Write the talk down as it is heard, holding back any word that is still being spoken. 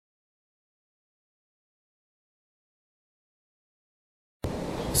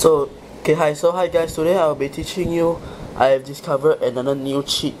Hi guys, today I'll be teaching you. I have discovered another new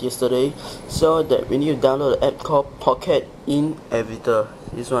cheat yesterday, so that when you download the app called Pocket in Editor,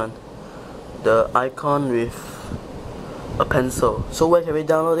 this one, the icon with a pencil. So where can we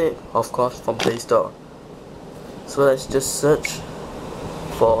download it? Of course from Play Store. So let's just search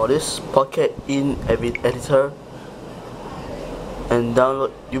for this Pocket in Editor and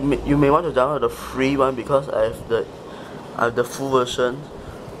download. You may want to download the free one because I have the full version.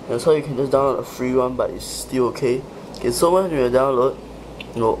 And so you can just download a free one, but it's still okay. Okay, so when you download,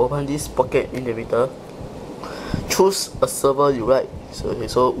 you'll open this Pocket in Editor. Choose a server you like.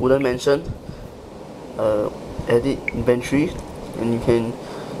 So wooden mansion, edit inventory, and you can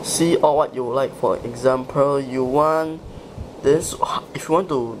see all what you like. For example, you want this. If you want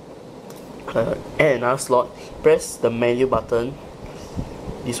to add another slot, press the menu button,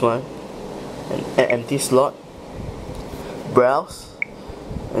 this one, and add empty slot. Browse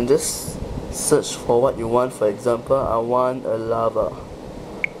and just search for what you want. For example, I want a lava,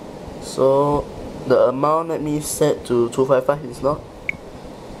 so the amount let me set to 255 is not,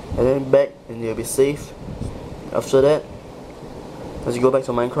 and then back, and you'll be safe. After that, let's go back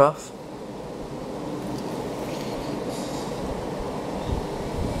to Minecraft.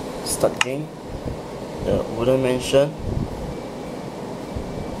 Start game, the wooden mansion.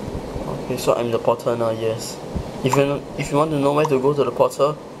 Okay, so I'm the portal now. Yes. If you want to know where to go to the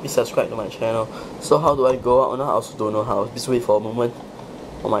portal, please subscribe to my channel. So how do I go out now? I also don't know how. Just wait for a moment.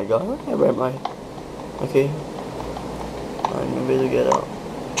 Oh my god, where am I? Okay, I'm ready to get out.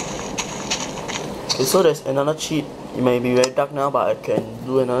 Okay, so there's another cheat. It may be very dark now, but I can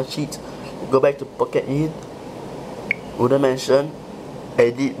do another cheat. Go back to Pocket in, wooden mansion,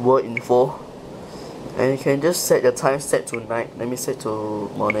 edit word info, and you can just set your time set to night. Let me set to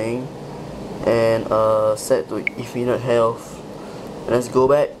morning, and set to infinite health. And let's go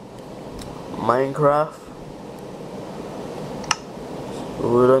back, Minecraft,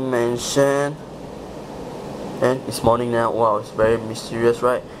 wooden mansion, and it's morning now. Wow, it's very mysterious,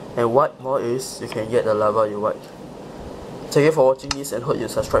 right? And what more is, you can get the lava you like. Thank you for watching this, and hope you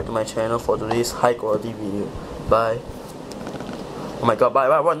subscribe to my channel for today's high quality video. Bye. Oh my god, bye.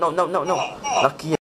 No, lucky.